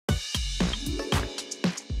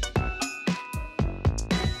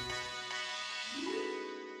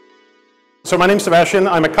So my name's Sebastian.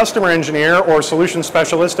 I'm a customer engineer or solution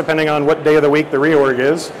specialist, depending on what day of the week the reorg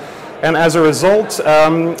is. And as a result,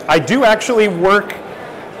 I do actually work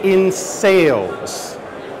in sales.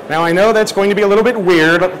 Now I know that's going to be a little bit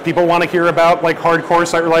weird. People want to hear about like hardcore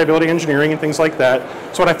site reliability engineering and things like that.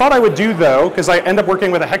 So what I thought I would do though, because I end up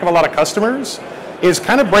working with a heck of a lot of customers, is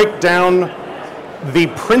kind of break down the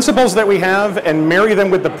principles that we have and marry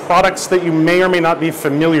them with the products that you may or may not be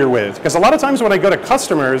familiar with. Because a lot of times when I go to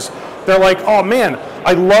customers, they're like, oh man,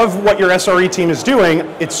 I love what your SRE team is doing.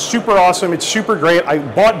 It's super awesome, it's super great. I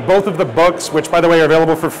bought both of the books, which by the way are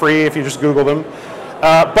available for free if you just Google them.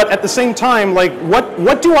 But at the same time, like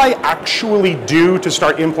what do I actually do to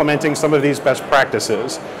start implementing some of these best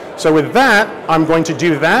practices? So with that, I'm going to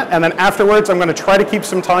do that, and then afterwards I'm going to try to keep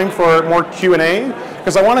some time for more Q&A,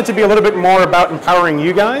 because I want it to be a little bit more about empowering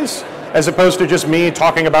you guys, as opposed to just me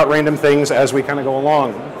talking about random things as we kind of go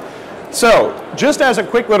along. So, just as a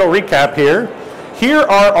quick little recap here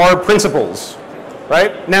are our principles,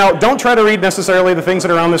 right? Now, don't try to read necessarily the things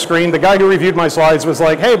that are on the screen. The guy who reviewed my slides was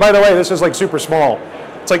like, hey, by the way, this is like super small.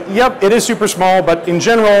 It's like, yep, it is super small, but in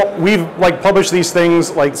general, we've like published these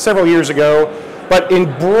things like several years ago. But in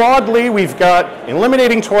broadly, we've got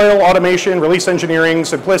eliminating toil, automation, release engineering,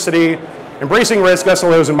 simplicity, embracing risk,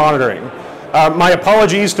 SLOs, and monitoring. My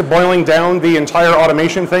apologies to boiling down the entire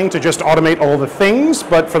automation thing to just automate all the things,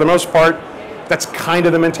 but for the most part, that's kind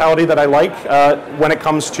of the mentality that I like when it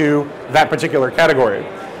comes to that particular category.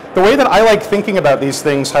 The way that I like thinking about these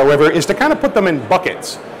things, however, is to kind of put them in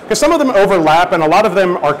buckets, because some of them overlap and a lot of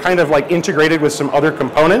them are kind of like integrated with some other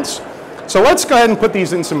components. So let's go ahead and put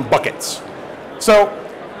these in some buckets. So,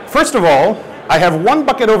 first of all, I have one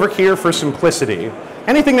bucket over here for simplicity.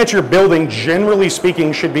 Anything that you're building, generally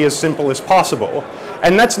speaking, should be as simple as possible.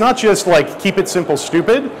 And that's not just like keep it simple,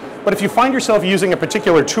 stupid, but if you find yourself using a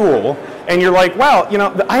particular tool and you're like, wow, you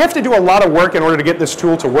know, I have to do a lot of work in order to get this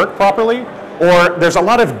tool to work properly, or there's a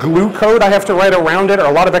lot of glue code I have to write around it, or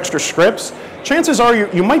a lot of extra scripts, chances are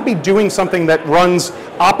you might be doing something that runs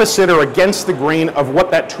opposite or against the grain of what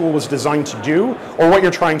that tool was designed to do or what you're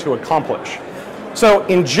trying to accomplish. So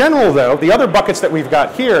in general though, the other buckets that we've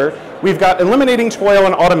got here, we've got eliminating toil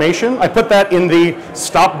and automation. I put that in the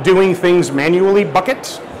stop doing things manually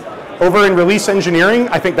bucket. Over in release engineering,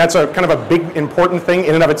 I think that's a kind of a big important thing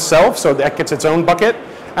in and of itself, so that gets its own bucket.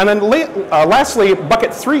 And then lastly,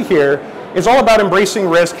 bucket 3 here is all about embracing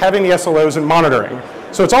risk, having the SLOs, and monitoring.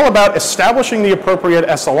 So it's all about establishing the appropriate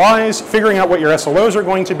SLIs, figuring out what your SLOs are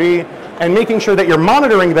going to be, and making sure that you're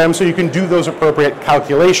monitoring them so you can do those appropriate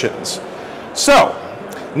calculations. So,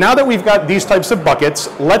 now that we've got these types of buckets,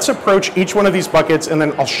 let's approach each one of these buckets and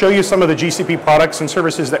then I'll show you some of the GCP products and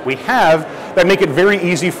services that we have that make it very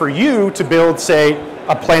easy for you to build, say,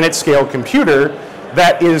 a planet scale computer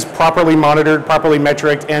that is properly monitored, properly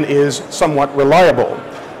metriced, and is somewhat reliable.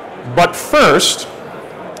 But first,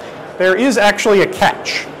 there is actually a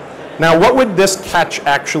catch. Now, what would this catch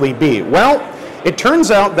actually be? Well, it turns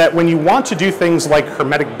out that when you want to do things like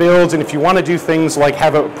hermetic builds, and if you want to do things like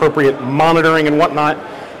have appropriate monitoring and whatnot,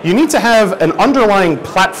 you need to have an underlying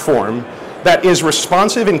platform that is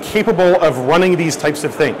responsive and capable of running these types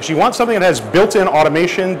of things. You want something that has built-in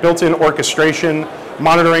automation, built-in orchestration,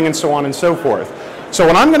 monitoring, and so on and so forth. So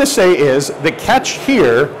what I'm going to say is, the catch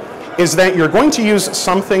here is that you're going to use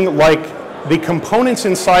something like the components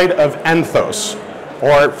inside of Anthos,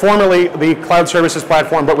 or formerly the cloud services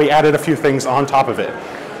platform, but we added a few things on top of it.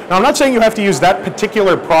 Now, I'm not saying you have to use that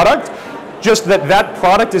particular product, just that that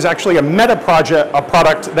product is actually a meta project, a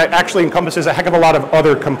product that actually encompasses a heck of a lot of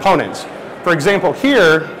other components. For example,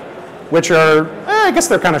 here, which are, I guess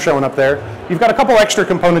they're kind of showing up there, you've got a couple extra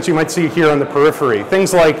components you might see here on the periphery.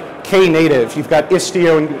 Things like Knative, you've got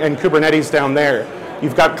Istio and Kubernetes down there.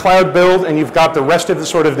 You've got Cloud Build, and you've got the rest of the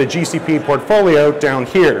sort of the GCP portfolio down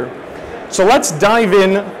here. So let's dive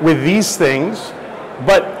in with these things,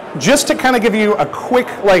 but just to kind of give you a quick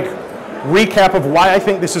like recap of why I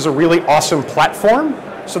think this is a really awesome platform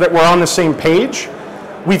so that we're on the same page,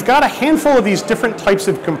 we've got a handful of these different types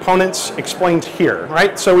of components explained here,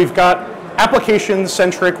 right? So we've got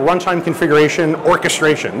application-centric runtime configuration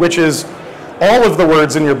orchestration, which is all of the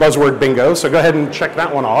words in your buzzword bingo, so go ahead and check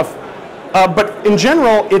that one off. But in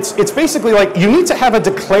general, it's basically like you need to have a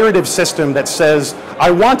declarative system that says, I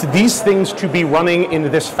want these things to be running in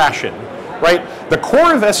this fashion, right? The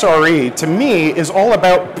core of SRE, to me, is all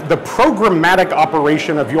about the programmatic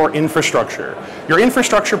operation of your infrastructure. Your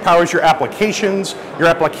infrastructure powers your applications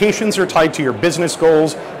are tied to your business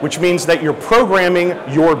goals, which means that you're programming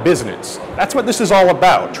your business. That's what this is all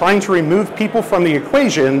about, trying to remove people from the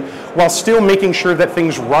equation while still making sure that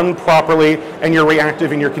things run properly and you're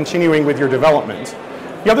reactive and you're continuing with your development.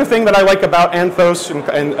 The other thing that I like about Anthos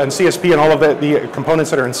and CSP and all of the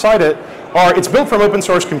components that are inside it are it's built from open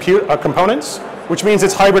source components, which means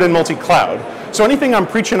it's hybrid and multi-cloud. So anything I'm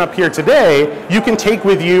preaching up here today, you can take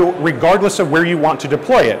with you regardless of where you want to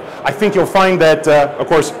deploy it. I think you'll find that, of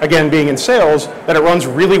course, again, being in sales, that it runs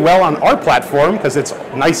really well on our platform because it's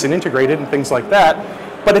nice and integrated and things like that.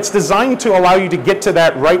 But it's designed to allow you to get to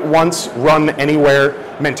that write once, run anywhere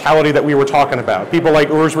mentality that we were talking about. People like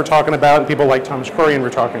Urs were talking about, and people like Thomas Kurian were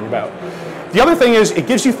talking about. The other thing is it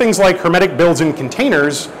gives you things like hermetic builds in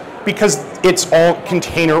containers because it's all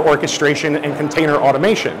container orchestration and container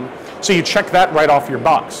automation. So you check that right off your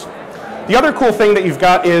box. The other cool thing that you've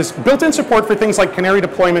got is built-in support for things like canary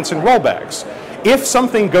deployments and rollbacks. If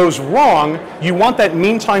something goes wrong, you want that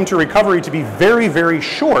mean time to recovery to be very, very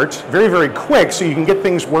short, very, very quick, so you can get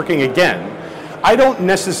things working again. I don't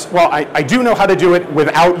necessarily, well, I do know how to do it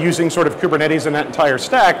without using sort of Kubernetes and that entire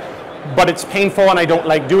stack, but it's painful and I don't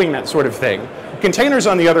like doing that sort of thing. Containers,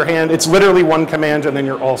 on the other hand, it's literally one command and then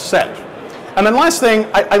you're all set. And then last thing,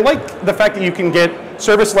 I like the fact that you can get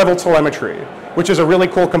service level telemetry, which is a really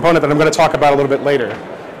cool component that I'm going to talk about a little bit later.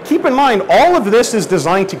 Keep in mind, all of this is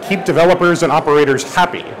designed to keep developers and operators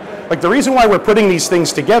happy. Like the reason why we're putting these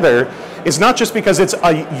things together is not just because it's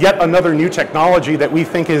yet another new technology that we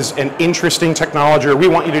think is an interesting technology or we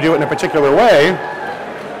want you to do it in a particular way.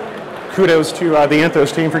 Kudos to the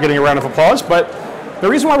Anthos team for getting a round of applause. But the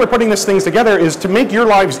reason why we're putting these things together is to make your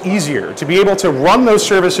lives easier, to be able to run those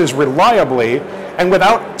services reliably and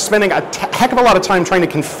without spending a heck of a lot of time trying to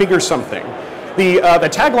configure something. The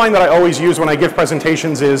tagline that I always use when I give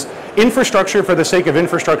presentations is, infrastructure for the sake of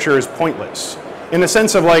infrastructure is pointless. In the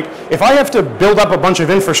sense of like, if I have to build up a bunch of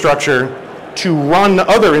infrastructure to run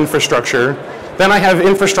other infrastructure, then I have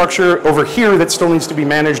infrastructure over here that still needs to be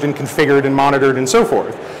managed and configured and monitored and so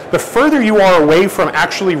forth. The further you are away from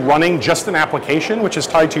actually running just an application, which is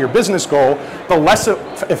tied to your business goal, the less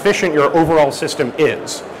efficient your overall system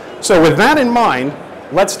is. So with that in mind,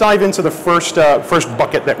 let's dive into the first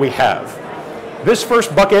bucket that we have. This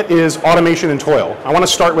first bucket is automation and toil. I want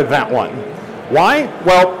to start with that one. Why?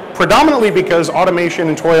 Well, predominantly because automation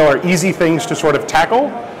and toil are easy things to sort of tackle,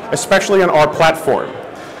 especially on our platform.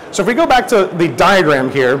 So if we go back to the diagram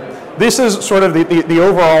here, this is sort of the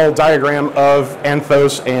overall diagram of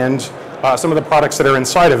Anthos and some of the products that are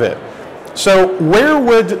inside of it. So where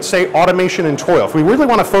would, say, automation and toil, if we really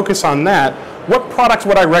want to focus on that, what products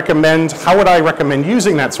would I recommend? How would I recommend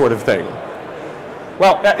using that sort of thing?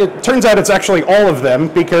 Well, it turns out it's actually all of them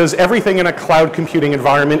because everything in a cloud computing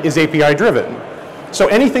environment is API driven. So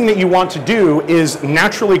anything that you want to do is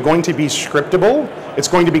naturally going to be scriptable, it's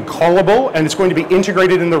going to be callable, and it's going to be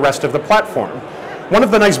integrated in the rest of the platform. One of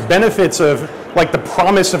the nice benefits of like the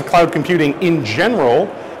promise of cloud computing in general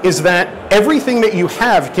is that everything that you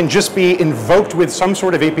have can just be invoked with some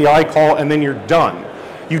sort of API call and then you're done.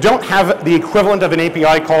 You don't have the equivalent of an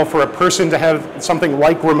API call for a person to have something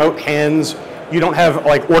like remote hands. You don't have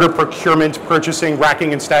like order procurement, purchasing,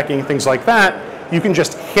 racking and stacking, things like that. You can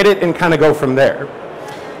just hit it and kind of go from there.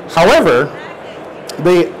 However,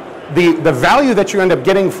 the value that you end up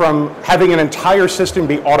getting from having an entire system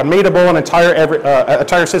be automatable, an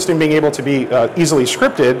entire system being able to be easily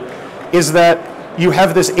scripted, is that you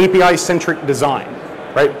have this API-centric design,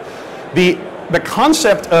 right? The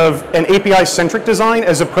concept of an API-centric design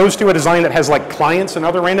as opposed to a design that has like clients and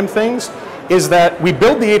other random things is that we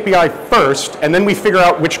build the API first and then we figure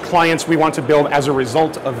out which clients we want to build as a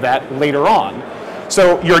result of that later on.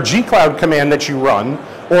 So your gcloud command that you run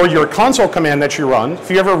or your console command that you run, if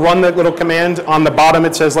you ever run that little command on the bottom,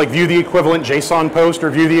 it says like view the equivalent JSON post or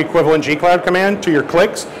view the equivalent gcloud command to your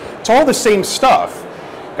clicks. It's all the same stuff.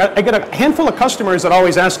 I get a handful of customers that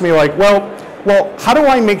always ask me like, well, how do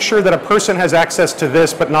I make sure that a person has access to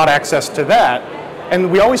this but not access to that? And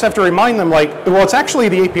we always have to remind them like, well, it's actually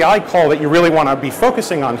the API call that you really want to be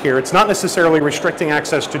focusing on here. It's not necessarily restricting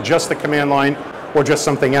access to just the command line or just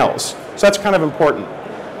something else. So that's kind of important.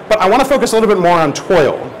 But I want to focus a little bit more on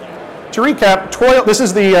toil. To recap, toil, this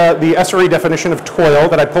is the SRE definition of toil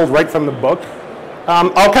that I pulled right from the book.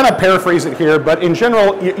 I'll kind of paraphrase it here, but in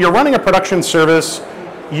general, you're running a production service.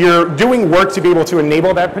 You're doing work to be able to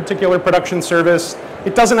enable that particular production service.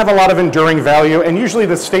 It doesn't have a lot of enduring value, and usually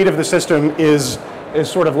the state of the system is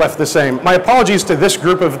sort of left the same. My apologies to this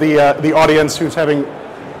group of the audience who's having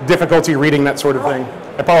difficulty reading that sort of thing.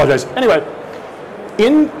 I apologize. Anyway,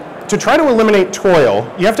 to try to eliminate toil,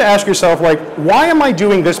 you have to ask yourself, like, why am I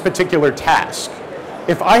doing this particular task?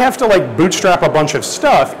 If I have to like bootstrap a bunch of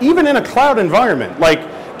stuff, even in a cloud environment, like,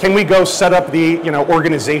 can we go set up the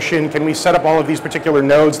organization? Can we set up all of these particular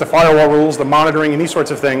nodes, the firewall rules, the monitoring, and these sorts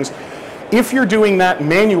of things? If you're doing that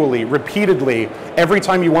manually, repeatedly, every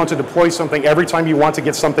time you want to deploy something, every time you want to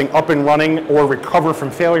get something up and running or recover from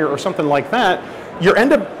failure or something like that,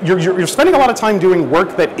 you're spending a lot of time doing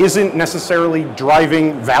work that isn't necessarily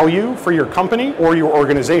driving value for your company or your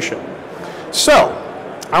organization. So,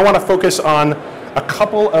 I want to focus on a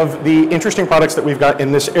couple of the interesting products that we've got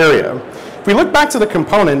in this area. If we look back to the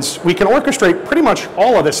components, we can orchestrate pretty much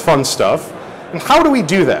all of this fun stuff. And how do we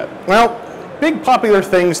do that? Well, big popular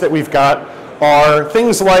things that we've got are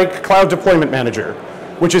things like Cloud Deployment Manager,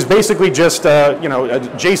 which is basically just a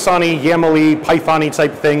JSON-y, YAML-y, Python-y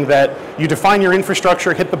type thing that you define your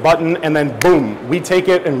infrastructure, hit the button, and then boom, we take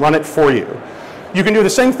it and run it for you. You can do the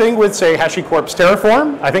same thing with, say, HashiCorp's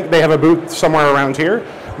Terraform. I think they have a booth somewhere around here.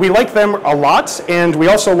 We like them a lot, and we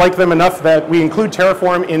also like them enough that we include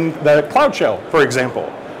Terraform in the Cloud Shell, for example.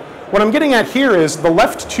 What I'm getting at here is the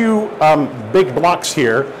left two big blocks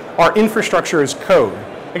here are infrastructure as code.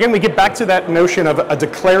 Again, we get back to that notion of a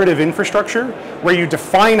declarative infrastructure where you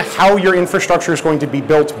define how your infrastructure is going to be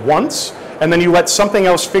built once, and then you let something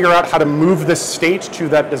else figure out how to move the state to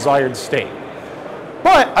that desired state.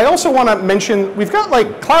 But I also want to mention, we've got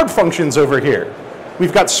like cloud functions over here.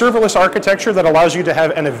 We've got serverless architecture that allows you to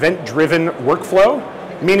have an event-driven workflow,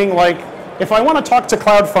 meaning like if I want to talk to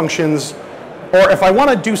cloud functions, or if I want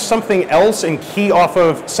to do something else and key off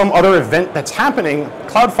of some other event that's happening,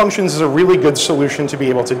 Cloud Functions is a really good solution to be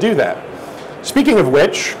able to do that. Speaking of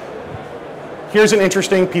which, here's an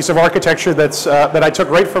interesting piece of architecture that I took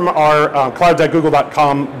right from our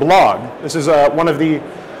cloud.google.com blog. This is one of the,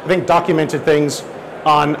 I think, documented things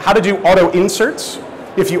on how to do auto inserts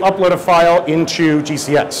if you upload a file into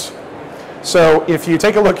GCS. So if you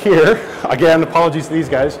take a look here, again, apologies to these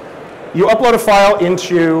guys, you upload a file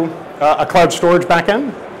into a cloud storage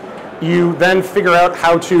backend. You then figure out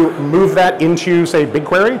how to move that into, say,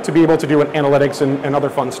 BigQuery to be able to do an analytics and other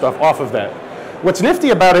fun stuff off of that. What's nifty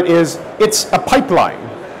about it is it's a pipeline.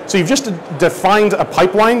 So you've just defined a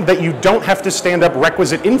pipeline that you don't have to stand up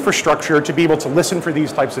requisite infrastructure to be able to listen for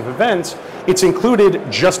these types of events. It's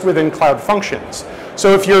included just within Cloud Functions.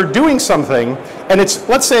 So if you're doing something, and it's,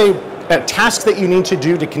 let's say, a task that you need to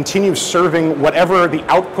do to continue serving whatever the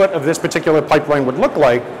output of this particular pipeline would look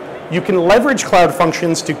like, you can leverage Cloud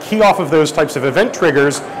Functions to key off of those types of event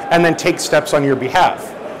triggers and then take steps on your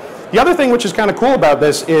behalf. The other thing which is kind of cool about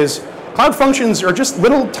this is Cloud Functions are just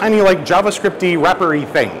little tiny like JavaScript-y, wrapper-y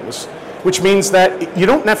things, which means that you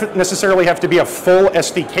don't necessarily have to be a full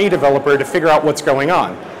SDK developer to figure out what's going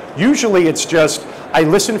on. Usually it's just, I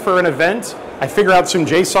listen for an event, I figure out some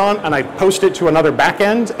JSON, and I post it to another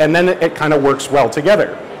backend, and then it kind of works well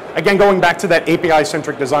together. Again, going back to that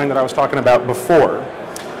API-centric design that I was talking about before.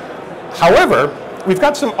 However, we've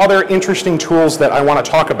got some other interesting tools that I want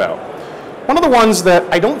to talk about. One of the ones that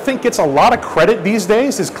I don't think gets a lot of credit these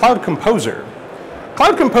days is Cloud Composer.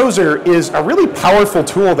 Cloud Composer is a really powerful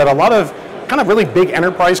tool that a lot of kind of really big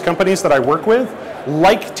enterprise companies that I work with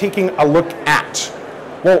like taking a look at.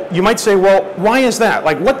 Well, you might say, well, why is that?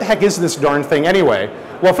 Like, what the heck is this darn thing anyway?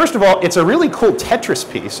 Well, first of all, it's a really cool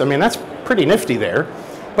Tetris piece. I mean, that's pretty nifty there.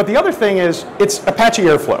 But the other thing is, it's Apache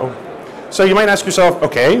Airflow. So you might ask yourself,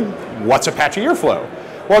 okay, what's Apache Airflow?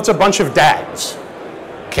 Well, it's a bunch of DAGs.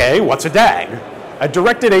 Okay, what's a DAG? A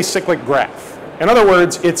directed acyclic graph. In other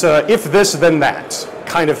words, it's a if this, then that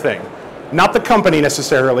kind of thing. Not the company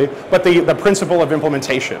necessarily, but the principle of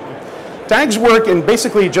implementation. DAGs work in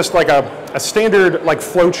basically just like a standard like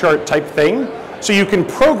flowchart type thing, so you can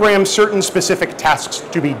program certain specific tasks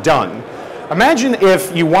to be done. Imagine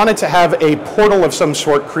if you wanted to have a portal of some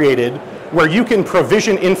sort created where you can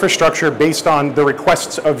provision infrastructure based on the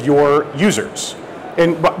requests of your users.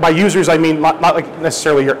 And by users, I mean not like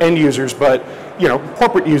necessarily your end users, but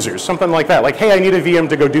corporate users, something like that. Like, hey, I need a VM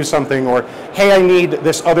to go do something, or hey, I need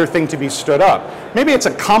this other thing to be stood up. Maybe it's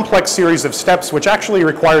a complex series of steps which actually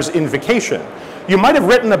requires invocation. You might have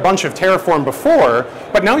written a bunch of Terraform before,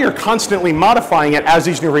 but now you're constantly modifying it as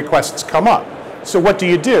these new requests come up. So what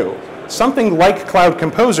do? Something like Cloud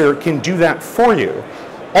Composer can do that for you.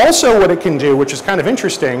 Also, what it can do, which is kind of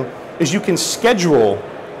interesting, is you can schedule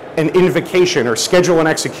an invocation or schedule an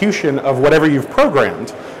execution of whatever you've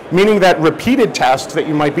programmed, meaning that repeated tasks that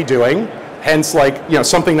you might be doing, hence like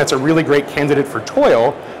something that's a really great candidate for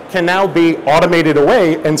toil, can now be automated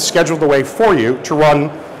away and scheduled away for you to run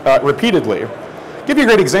repeatedly. I'll give you a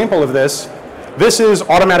great example of this. This is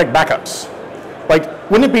automatic backups.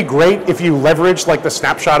 Like, wouldn't it be great if you leveraged like the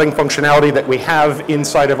snapshotting functionality that we have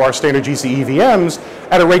inside of our standard GCE VMs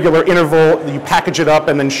at a regular interval, you package it up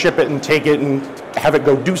and then ship it and take it and have it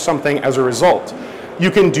go do something as a result.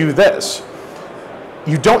 You can do this.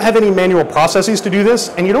 You don't have any manual processes to do this,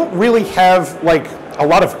 and you don't really have like a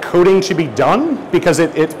lot of coding to be done because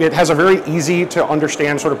it has a very easy to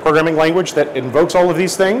understand sort of programming language that invokes all of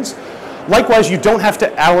these things. Likewise, you don't have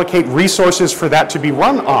to allocate resources for that to be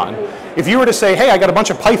run on. If you were to say, hey, I got a bunch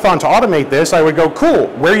of Python to automate this, I would go, cool,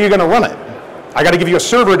 where are you going to run it? I got to give you a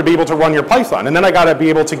server to be able to run your Python, and then I got to be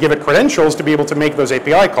able to give it credentials to be able to make those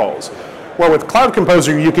API calls. Well, with Cloud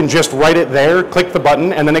Composer, you can just write it there, click the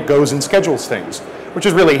button, and then it goes and schedules things, which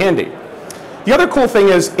is really handy. The other cool thing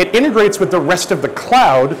is it integrates with the rest of the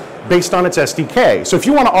cloud based on its SDK. So if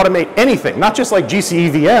you want to automate anything, not just like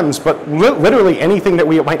GCE VMs, but literally anything that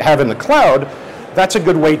we might have in the cloud, that's a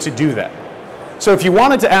good way to do that. So if you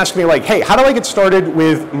wanted to ask me like, hey, how do I get started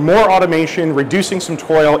with more automation, reducing some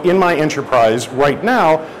toil in my enterprise right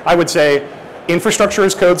now, I would say infrastructure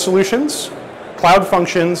as code solutions, cloud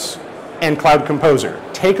functions, and Cloud Composer.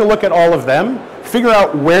 Take a look at all of them, figure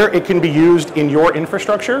out where it can be used in your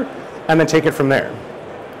infrastructure, and then take it from there.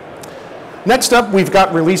 Next up, we've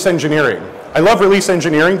got release engineering. I love release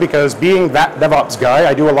engineering because being that DevOps guy,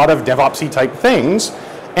 I do a lot of DevOps-y type things.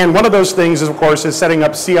 And one of those things, of course, is setting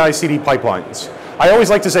up CI/CD pipelines. I always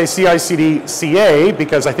like to say CI/CD CA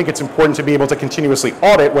because I think it's important to be able to continuously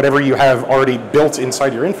audit whatever you have already built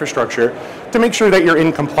inside your infrastructure to make sure that you're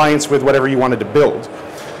in compliance with whatever you wanted to build.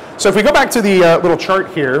 So if we go back to the little chart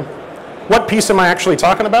here, what piece am I actually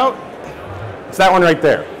talking about? It's that one right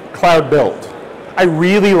there. Cloud build. I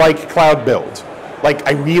really like cloud build. Like,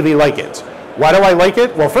 I really like it. Why do I like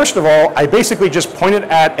it? Well, first of all, I basically just point it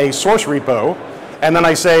at a source repo, and then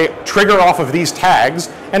I say, trigger off of these tags,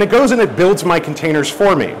 and it goes and it builds my containers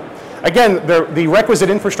for me. Again, the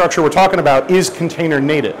requisite infrastructure we're talking about is container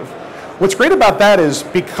native. What's great about that is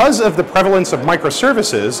because of the prevalence of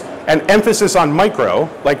microservices and emphasis on micro,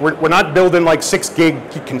 like we're not building like 6 gig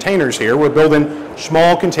containers here, we're building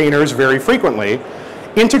small containers very frequently.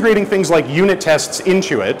 Integrating things like unit tests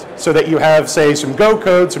into it so that you have, say, some Go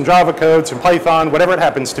code, some Java code, some Python, whatever it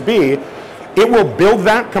happens to be, it will build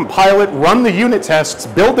that, compile it, run the unit tests,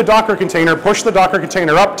 build the Docker container, push the Docker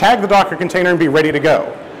container up, tag the Docker container, and be ready to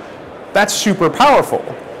go. That's super powerful.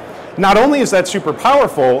 Not only is that super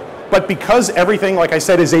powerful, but because everything, like I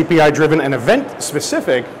said, is API-driven and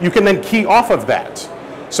event-specific, you can then key off of that.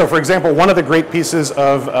 So for example, one of the great pieces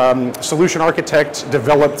of solution architect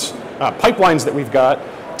developed pipelines that we've got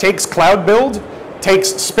takes Cloud Build, takes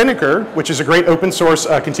Spinnaker, which is a great open source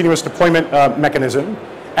continuous deployment mechanism,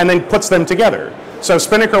 and then puts them together. So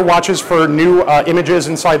Spinnaker watches for new images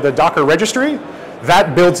inside the Docker registry,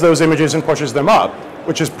 that builds those images and pushes them up,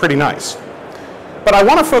 which is pretty nice. But I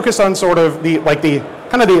want to focus on sort of the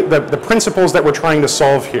principles that we're trying to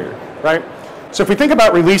solve here, right? So if we think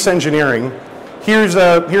about release engineering, here's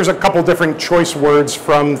a couple different choice words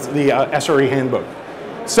from the SRE handbook.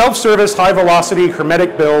 Self-service, high-velocity,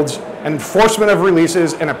 hermetic builds, and enforcement of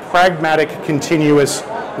releases in a pragmatic, continuous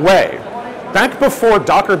way. Back before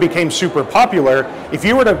Docker became super popular, if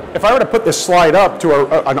I were to put this slide up to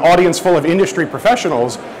an audience full of industry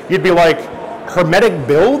professionals, you'd be like, hermetic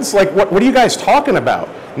builds? Like, what are you guys talking about?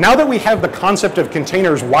 Now that we have the concept of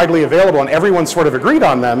containers widely available and everyone's sort of agreed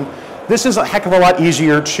on them, this is a heck of a lot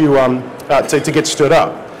easier to get stood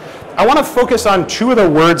up. I want to focus on 2 of the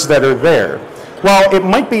words that are there. While it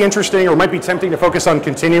might be interesting or might be tempting to focus on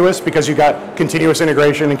continuous because you got continuous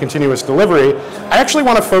integration and continuous delivery, I actually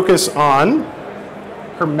want to focus on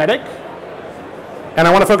hermetic, and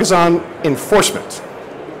I want to focus on enforcement.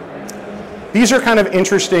 These are kind of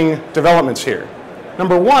interesting developments here.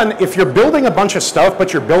 Number one, if you're building a bunch of stuff,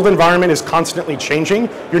 but your build environment is constantly changing,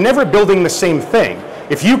 you're never building the same thing.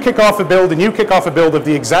 If you kick off a build and you kick off a build of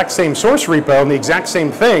the exact same source repo and the exact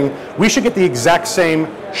same thing, we should get the exact same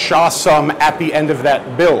SHA-SUM at the end of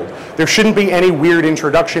that build. There shouldn't be any weird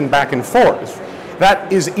introduction back and forth.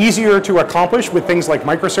 That is easier to accomplish with things like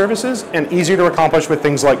microservices and easier to accomplish with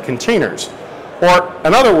things like containers. Or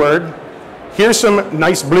another word, here's some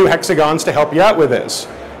nice blue hexagons to help you out with this.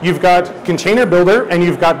 You've got Container Builder and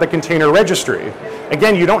you've got the container registry.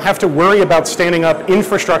 Again, you don't have to worry about standing up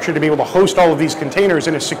infrastructure to be able to host all of these containers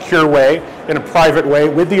in a secure way, in a private way,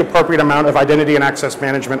 with the appropriate amount of identity and access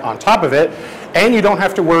management on top of it. And you don't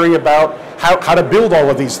have to worry about how to build all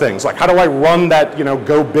of these things. Like, how do I run that,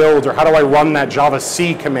 go build, or how do I run that Java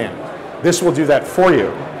C command? This will do that for you.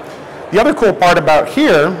 The other cool part about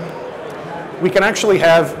here, we can actually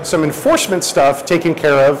have some enforcement stuff taken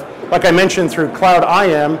care of, like I mentioned, through Cloud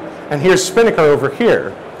IAM, and here's Spinnaker over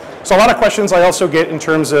here. So a lot of questions I also get in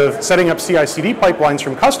terms of setting up CI/CD pipelines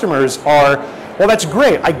from customers are, well, that's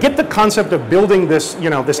great. I get the concept of building this,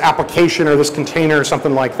 this application or this container or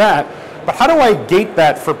something like that, but how do I gate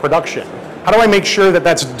that for production? How do I make sure that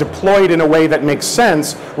that's deployed in a way that makes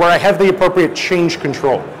sense where I have the appropriate change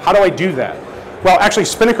control? How do I do that? Well, actually,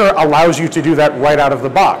 Spinnaker allows you to do that right out of the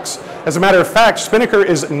box. As a matter of fact, Spinnaker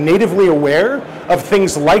is natively aware of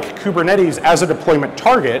things like Kubernetes as a deployment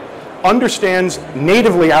target, understands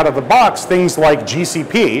natively out of the box things like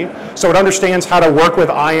GCP, so it understands how to work with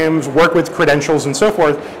IAMs, work with credentials and so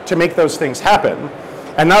forth to make those things happen.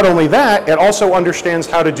 And not only that, it also understands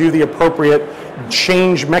how to do the appropriate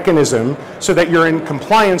change mechanism so that you're in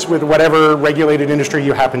compliance with whatever regulated industry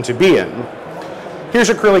you happen to be in. Here's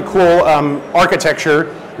a really cool architecture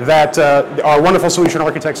that our wonderful solution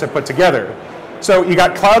architects have put together. So you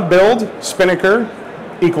got cloud build, Spinnaker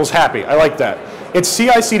equals happy. I like that. It's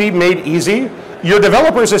CI/CD made easy. Your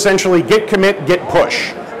developers essentially git, commit, git,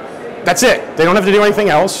 push. That's it. They don't have to do anything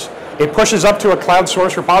else. It pushes up to a cloud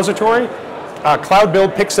source repository. Cloud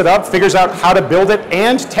build picks it up, figures out how to build it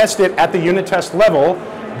and test it at the unit test level,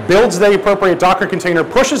 builds the appropriate Docker container,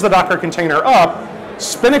 pushes the Docker container up.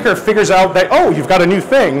 Spinnaker figures out that, oh, you've got a new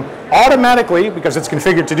thing, automatically, because it's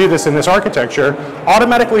configured to do this in this architecture,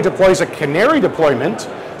 automatically deploys a canary deployment,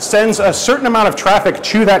 sends a certain amount of traffic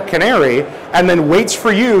to that canary, and then waits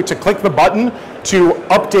for you to click the button to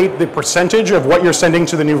update the percentage of what you're sending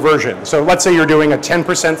to the new version. So let's say you're doing a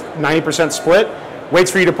 10%, 90% split, waits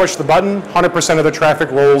for you to push the button, 100% of the traffic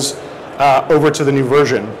rolls over to the new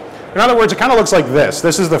version. In other words, it kind of looks like this.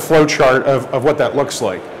 This is the flow chart of what that looks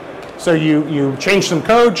like. So you change some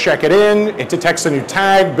code, check it in, it detects a new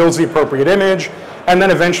tag, builds the appropriate image, and then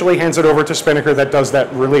eventually hands it over to Spinnaker that does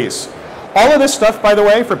that release. All of this stuff, by the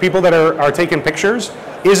way, for people that are taking pictures,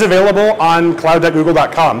 is available on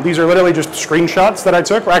cloud.google.com. These are literally just screenshots that I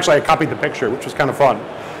took. Or actually, I copied the picture, which was kind of fun.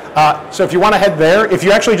 So if you want to head there, if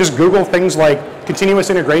you actually just Google things like continuous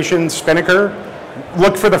integration, Spinnaker,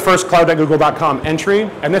 look for the first cloud.google.com entry,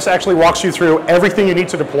 and this actually walks you through everything you need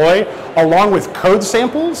to deploy, along with code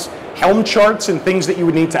samples, Helm charts, and things that you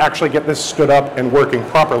would need to actually get this stood up and working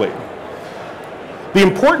properly. The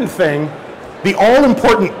important thing, the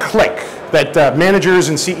all-important click that managers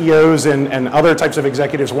and CEOs and other types of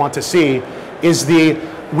executives want to see is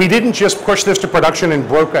we didn't just push this to production and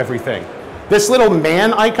broke everything. This little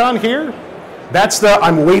man icon here, that's the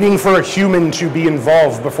I'm waiting for a human to be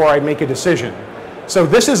involved before I make a decision. So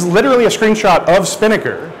this is literally a screenshot of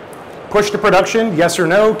Spinnaker. Push to production, yes or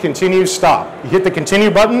no, continue, stop. You hit the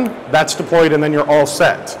continue button, that's deployed, and then you're all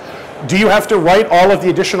set. Do you have to write all of the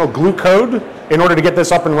additional glue code in order to get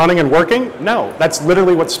this up and running and working? No, that's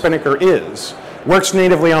literally what Spinnaker is. Works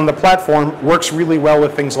natively on the platform, works really well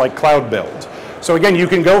with things like cloud build. So again, you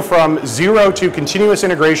can go from 0 to continuous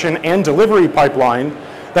integration and delivery pipeline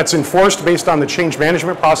that's enforced based on the change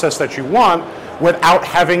management process that you want without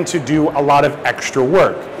having to do a lot of extra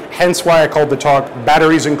work. Hence why I called the talk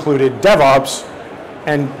Batteries Included DevOps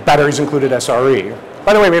and Batteries Included SRE.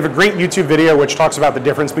 By the way, we have a great YouTube video which talks about the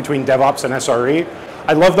difference between DevOps and SRE.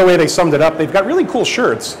 I love the way they summed it up. They've got really cool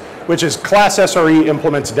shirts, which is Class SRE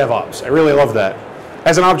Implements DevOps. I really love that.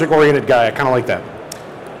 As an object-oriented guy, I kind of like that.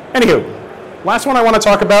 Anywho, last one I want to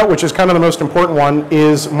talk about, which is kind of the most important one,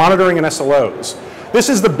 is monitoring and SLOs. This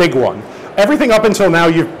is the big one. Everything up until now,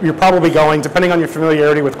 you're probably going, depending on your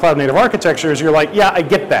familiarity with cloud-native architectures, you're like, yeah, I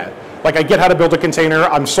get that. Like, I get how to build a container.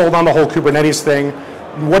 I'm sold on the whole Kubernetes thing.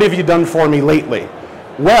 What have you done for me lately?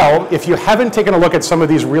 Well, if you haven't taken a look at some of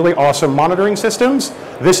these really awesome monitoring systems,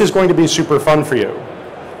 this is going to be super fun for you.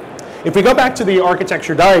 If we go back to the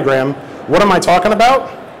architecture diagram, what am I talking about?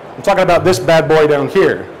 I'm talking about this bad boy down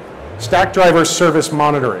here, Stackdriver Service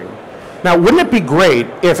Monitoring. Now, wouldn't it be great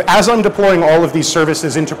if, as I'm deploying all of these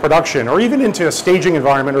services into production, or even into a staging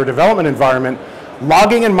environment or development environment,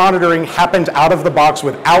 logging and monitoring happened out of the box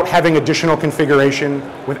without having additional configuration,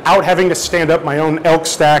 without having to stand up my own Elk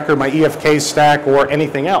stack or my EFK stack or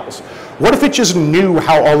anything else? What if it just knew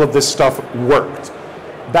how all of this stuff worked?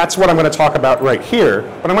 That's what I'm going to talk about right here,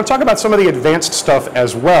 but I'm going to talk about some of the advanced stuff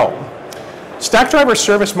as well. Stackdriver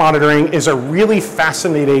Service Monitoring is a really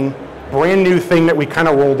fascinating, brand new thing that we kind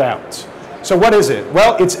of rolled out. So what is it?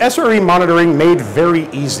 Well, it's SRE monitoring made very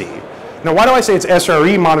easy. Now, why do I say it's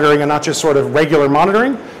SRE monitoring and not just sort of regular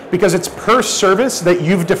monitoring? Because it's per service that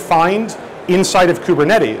you've defined inside of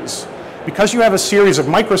Kubernetes. Because you have a series of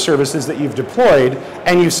microservices that you've deployed,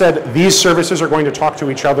 and you said these services are going to talk to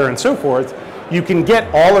each other and so forth, you can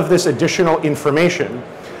get all of this additional information.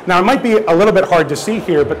 Now, it might be a little bit hard to see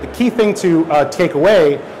here, but the key thing to take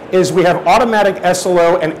away is we have automatic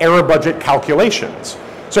SLO and error budget calculations.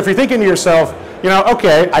 So if you're thinking to yourself, you know,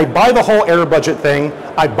 okay, I buy the whole error budget thing,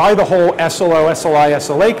 I buy the whole SLO, SLI,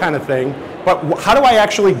 SLA kind of thing, but how do I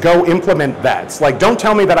actually go implement that? It's like, don't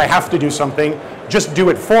tell me that I have to do something, just do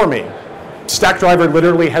it for me. Stackdriver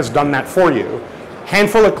literally has done that for you.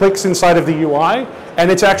 Handful of clicks inside of the UI, And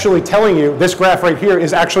it's actually telling you this graph right here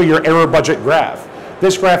is actually your error budget graph.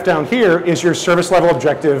 This graph down here is your service level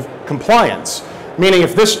objective compliance. Meaning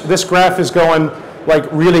if this graph is going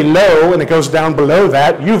like really low and it goes down below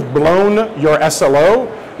that, you've blown your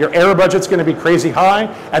SLO, your error budget's going to be crazy high,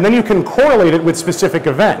 and then you can correlate it with specific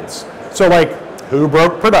events. So like who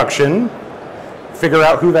broke production, figure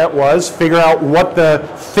out who that was, figure out what the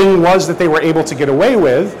thing was that they were able to get away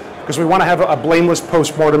with, because we want to have a blameless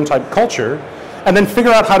post-mortem type culture, and then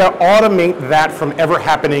figure out how to automate that from ever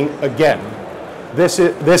happening again. This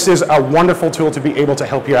is a wonderful tool to be able to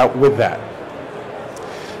help you out with that.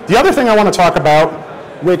 The other thing I want to talk about,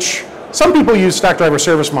 which some people use Stackdriver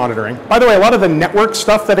service monitoring. By the way, a lot of the network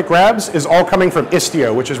stuff that it grabs is all coming from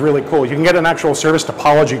Istio, which is really cool. You can get an actual service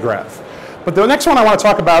topology graph. But the next one I want to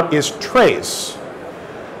talk about is trace.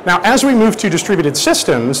 Now, as we move to distributed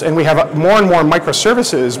systems and we have more and more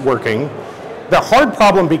microservices working, the hard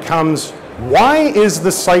problem becomes, why is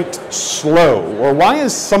the site slow? Or why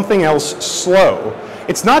is something else slow?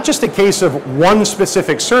 It's not just a case of one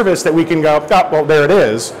specific service that we can go, oh, well, there it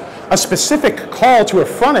is. A specific call to a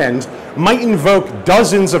front end might invoke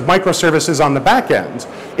dozens of microservices on the back end.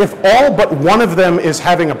 If all but one of them is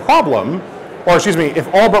having a problem, or excuse me, if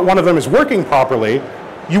all but one of them is working properly,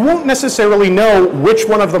 you won't necessarily know which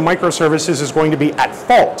one of the microservices is going to be at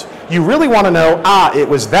fault. You really want to know, it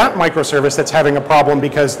was that microservice that's having a problem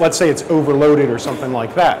because let's say it's overloaded or something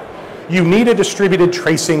like that. You need a distributed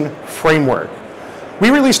tracing framework. We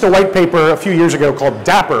released a white paper a few years ago called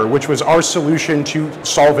Dapper, which was our solution to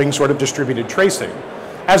solving sort of distributed tracing.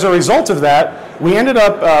 As a result of that, we ended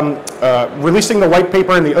up releasing the white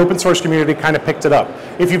paper, and the open source community kind of picked it up.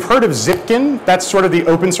 If you've heard of Zipkin, that's sort of the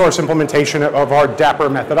open source implementation of our Dapper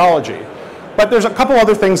methodology. But there's a couple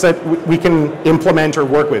other things that we can implement or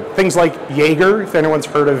work with. Things like Jaeger, if anyone's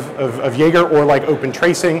heard of Jaeger, or like open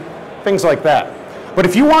tracing, things like that. But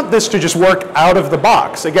if you want this to just work out of the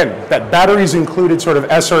box, again, that batteries included sort of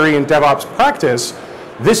SRE and DevOps practice,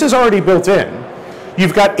 this is already built in.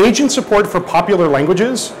 You've got agent support for popular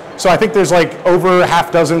languages. So I think there's like over half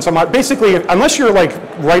dozen, basically, unless you're like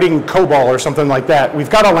writing COBOL or something like that, we've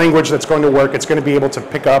got a language that's going to work. It's going to be able to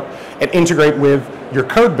pick up and integrate with your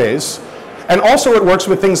code base. And also it works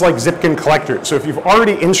with things like Zipkin collectors. So if you've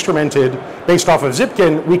already instrumented based off of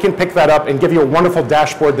Zipkin, we can pick that up and give you a wonderful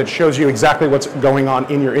dashboard that shows you exactly what's going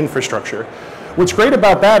on in your infrastructure. What's great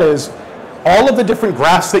about that is all of the different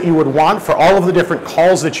graphs that you would want for all of the different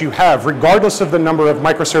calls that you have, regardless of the number of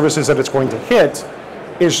microservices that it's going to hit,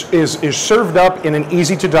 is served up in an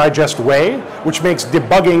easy to digest way, which makes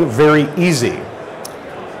debugging very easy.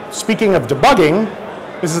 Speaking of debugging,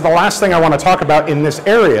 this is the last thing I want to talk about in this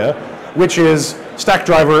area, which is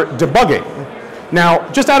Stackdriver debugging. Now,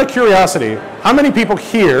 just out of curiosity, how many people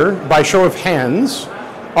here, by show of hands,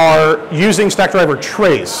 are using Stackdriver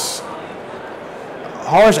Trace?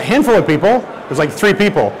 Oh, there's a handful of people. There's like 3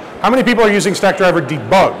 people. How many people are using Stackdriver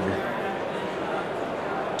Debug?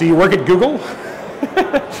 Do you work at Google?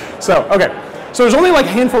 So there's only like a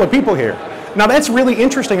handful of people here. Now that's really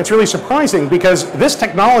interesting. It's really surprising because this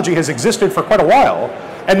technology has existed for quite a while.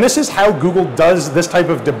 And this is how Google does this type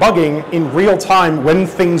of debugging in real time when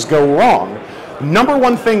things go wrong. Number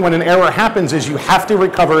one thing when an error happens is you have to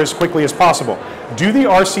recover as quickly as possible. Do the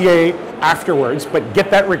RCA afterwards, but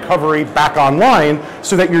get that recovery back online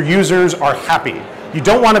so that your users are happy. You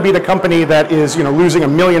don't want to be the company that is losing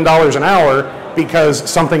 $1 million an hour because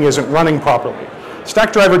something isn't running properly.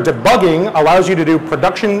 Stackdriver debugging allows you to do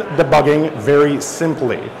production debugging very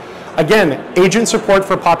simply. Again, agent support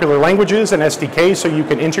for popular languages and SDKs so you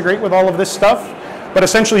can integrate with all of this stuff. But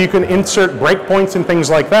essentially you can insert breakpoints and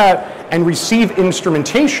things like that and receive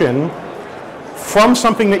instrumentation from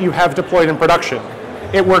something that you have deployed in production.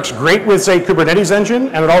 It works great with, say, Kubernetes Engine,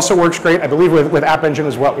 and it also works great, I believe, with App Engine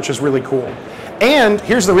as well, which is really cool. And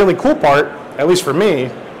here's the really cool part, at least for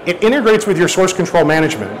me, it integrates with your source control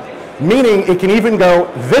management. Meaning it can even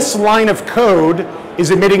go, this line of code is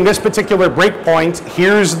emitting this particular breakpoint,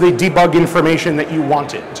 here's the debug information that you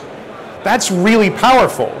wanted. That's really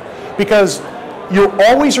powerful because you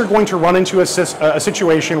always are going to run into a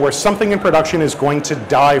situation where something in production is going to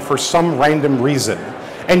die for some random reason.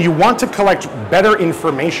 And you want to collect better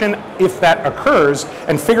information if that occurs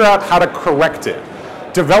and figure out how to correct it.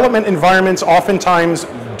 Development environments oftentimes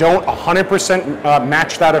don't 100%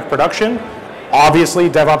 match that of production. Obviously,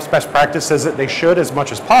 DevOps best practice says that they should as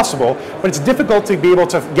much as possible, but it's difficult to be able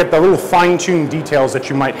to get the little fine-tuned details that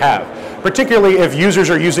you might have, particularly if users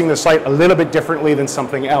are using the site a little bit differently than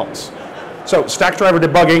something else. So Stackdriver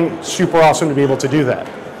debugging, super awesome to be able to do that.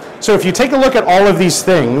 So if you take a look at all of these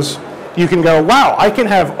things, you can go, wow, I can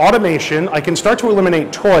have automation, I can start to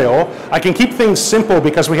eliminate toil, I can keep things simple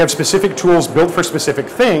because we have specific tools built for specific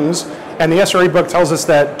things, and the SRE book tells us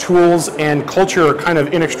that tools and culture are kind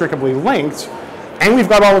of inextricably linked, and we've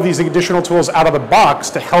got all of these additional tools out of the box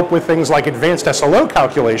to help with things like advanced SLO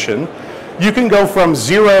calculation. You can go from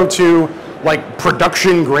 0 to like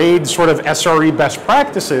production grade sort of SRE best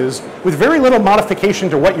practices with very little modification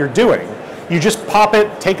to what you're doing. You just pop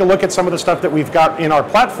it, take a look at some of the stuff that we've got in our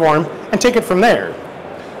platform, and take it from there.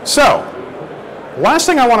 So, last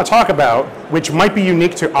thing I want to talk about, which might be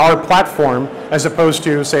unique to our platform as opposed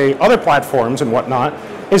to, say, other platforms and whatnot,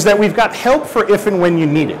 is that we've got help for if and when you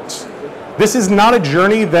need it. This is not a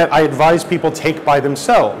journey that I advise people take by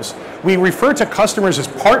themselves. We refer to customers as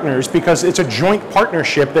partners because it's a joint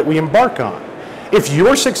partnership that we embark on. If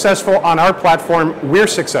you're successful on our platform, we're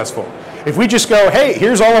successful. If we just go, hey,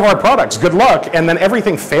 here's all of our products, good luck, and then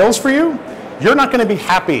everything fails for you, you're not going to be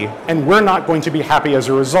happy, and we're not going to be happy as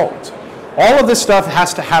a result. All of this stuff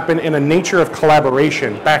has to happen in a nature of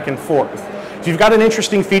collaboration, back and forth. If you've got an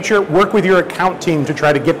interesting feature, work with your account team to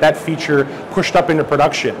try to get that feature pushed up into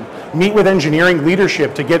production. Meet with engineering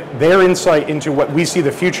leadership to get their insight into what we see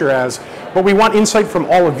the future as. But we want insight from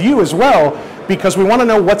all of you as well, because we want to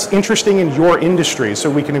know what's interesting in your industry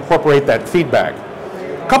so we can incorporate that feedback.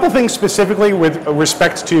 A couple things specifically with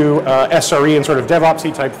respect to SRE and sort of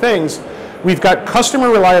DevOps-y type things. We've got customer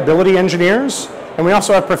reliability engineers, and we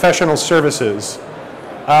also have professional services.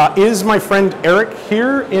 Is my friend Eric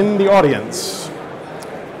here in the audience?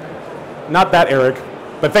 Not that Eric,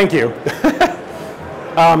 but thank you.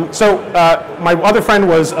 My other friend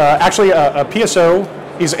was actually a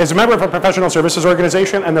PSO. He's a member of a professional services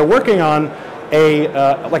organization, and they're working on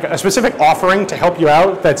a specific offering to help you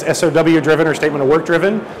out that's SOW driven or statement of work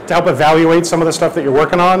driven to help evaluate some of the stuff that you're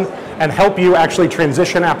working on and help you actually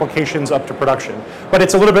transition applications up to production. But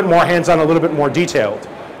it's a little bit more hands-on, a little bit more detailed.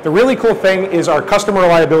 The really cool thing is our customer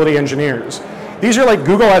reliability engineers. These are like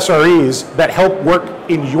Google SREs that help work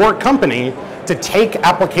in your company to take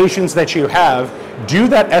applications that you have, do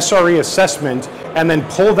that SRE assessment, and then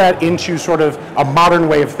pull that into sort of a modern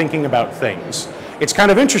way of thinking about things. It's kind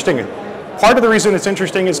of interesting. Part of the reason it's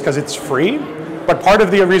interesting is because it's free, but part of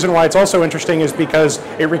the reason why it's also interesting is because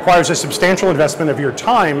it requires a substantial investment of your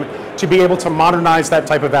time to be able to modernize that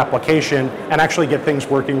type of application and actually get things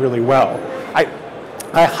working really well.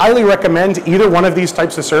 I highly recommend either one of these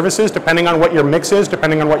types of services, depending on what your mix is,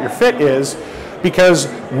 depending on what your fit is, because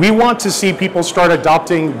we want to see people start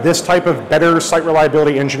adopting this type of better site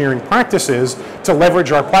reliability engineering practices to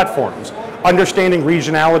leverage our platforms. Understanding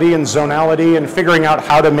regionality and zonality and figuring out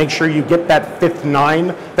how to make sure you get that fifth nine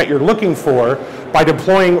that you're looking for by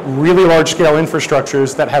deploying really large-scale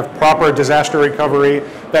infrastructures that have proper disaster recovery,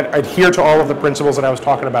 that adhere to all of the principles that I was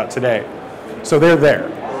talking about today. So they're there.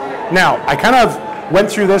 Now, I kind of went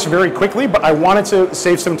through this very quickly, but I wanted to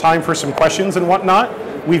save some time for some questions and whatnot.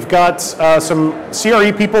 We've got some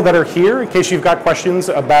CRE people that are here in case you've got questions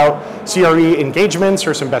about CRE engagements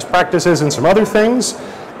or some best practices and some other things.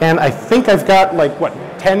 And I think I've got like, what,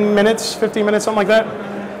 10 minutes, 15 minutes, something like that?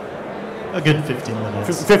 A good 15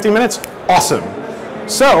 minutes. 15 minutes? Awesome.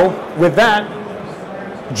 So with that,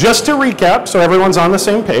 just to recap, so everyone's on the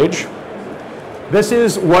same page, this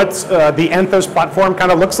is what the Anthos platform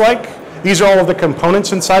kind of looks like. These are all of the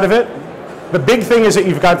components inside of it. The big thing is that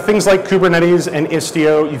you've got things like Kubernetes and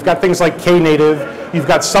Istio. You've got things like Knative. You've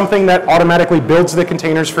got something that automatically builds the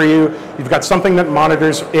containers for you. You've got something that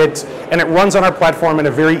monitors it, and it runs on our platform in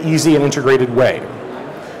a very easy and integrated way.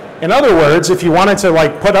 In other words, if you wanted to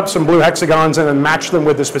like put up some blue hexagons and then match them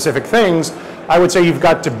with the specific things, I would say you've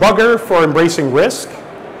got Debugger for embracing risk.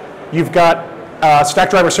 You've got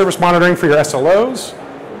Stackdriver Service Monitoring for your SLOs.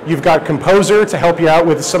 You've got Composer to help you out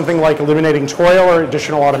with something like eliminating toil or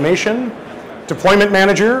additional automation. Deployment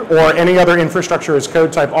Manager or any other infrastructure as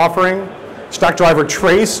code type offering. Stackdriver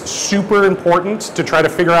Trace, super important to try to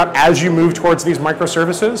figure out as you move towards these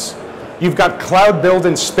microservices. You've got Cloud Build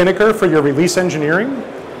and Spinnaker for your release engineering.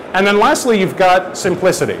 And then lastly, you've got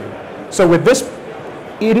Simplicity. So with this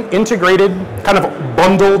integrated kind of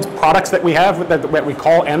bundled products that we have that we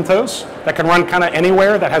call Anthos, that can run kind of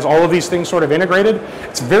anywhere, that has all of these things sort of integrated,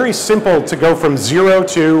 it's very simple to go from 0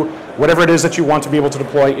 to whatever it is that you want to be able to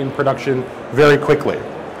deploy in production very quickly.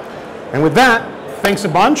 And with that, thanks a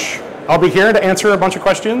bunch. I'll be here to answer a bunch of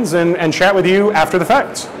questions and chat with you after the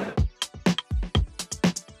fact.